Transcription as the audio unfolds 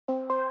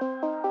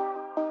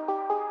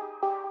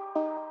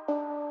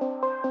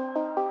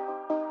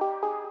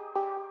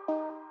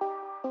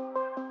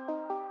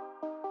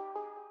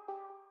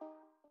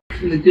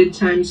From the Good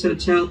Times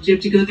Hotel. Do you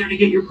have to go there to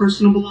get your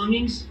personal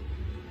belongings?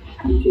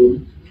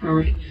 Mm-hmm. All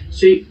right.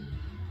 So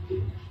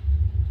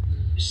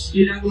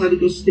you're not allowed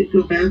to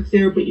go back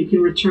there, but you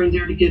can return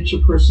there to get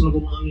your personal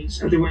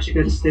belongings. Otherwise, you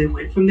got to stay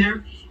away from there.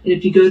 And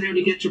if you go there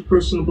to get your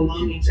personal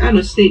belongings, I don't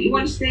know, you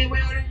want to stay away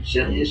with her? She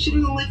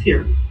doesn't live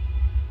here.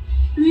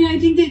 I mean, I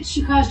think that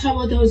she caused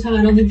trouble at the hotel.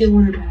 I don't think they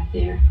want her back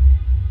there.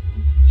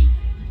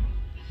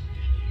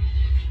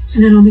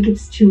 And I don't think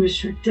it's too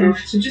restrictive. All right,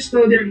 so just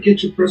go there to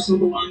get your personal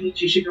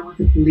belongings. You should go with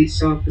a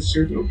police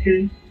officer,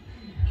 okay?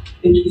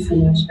 Thank you so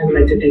much. I would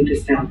like to thank the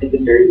staff. They've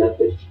been very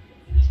lovely.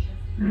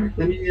 All right,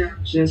 let me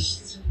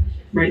just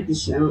write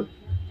this out.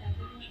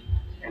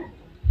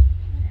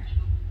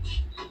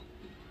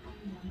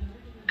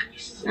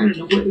 I don't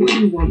know, what do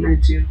you want me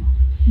to do?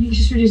 You can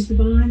just reduce the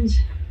bonds.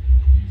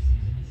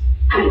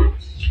 Do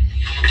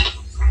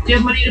you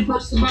have money to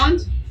post the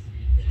bond?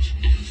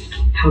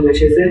 How much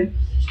is it?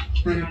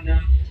 I don't know.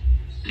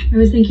 I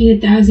was thinking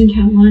 1,000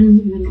 count 1,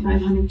 and then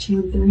 500 2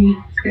 and 3.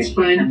 That's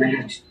fine. I might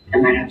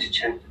have to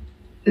check.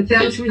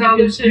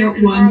 $1,000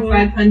 count 1,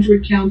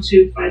 500 count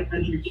 2,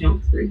 500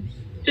 count 3.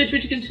 Judge,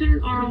 would you consider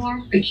an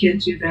ROR? I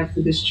can't do that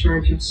for this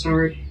charge. I'm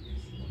sorry.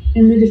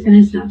 And the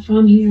defendant's not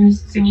from here,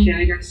 so... I can't.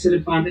 I got to set a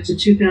bond. It's a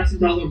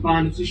 $2,000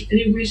 bond. If there's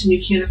any reason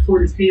you can't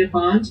afford to pay a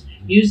bond,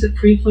 use the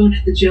pre-phone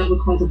at the jail to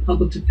call the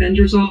public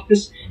defender's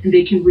office, and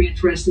they can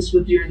readdress this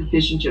with your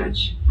division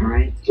judge. All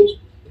right?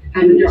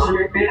 And Your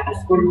Honor, may I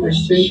ask one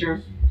question?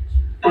 Sure.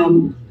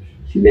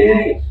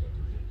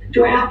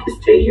 Do I have to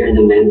stay here in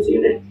the men's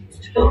unit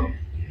still?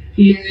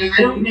 Yeah,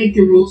 I don't make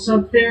the rules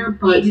up there,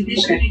 but they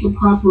should make a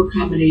proper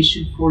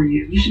accommodation for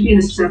you. You should be in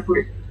a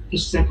separate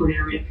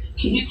area.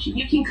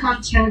 You can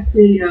contact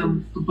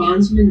the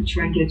bondsman to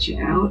try and get you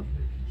out.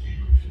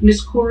 Miss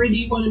Corey, do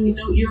you want to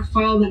note your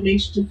file that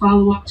makes to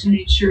follow up to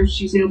make sure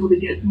she's able to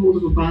get hold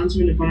of a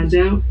bondsman to bond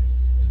out?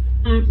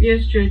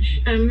 Yes,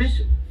 Judge.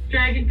 Miss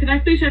Dragun, could I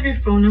please have your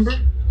phone number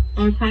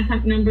or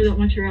contact number that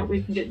once you're out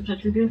we can get in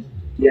touch with you?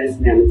 Yes,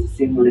 ma'am. It's the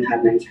same one that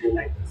had mentioned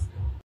like this.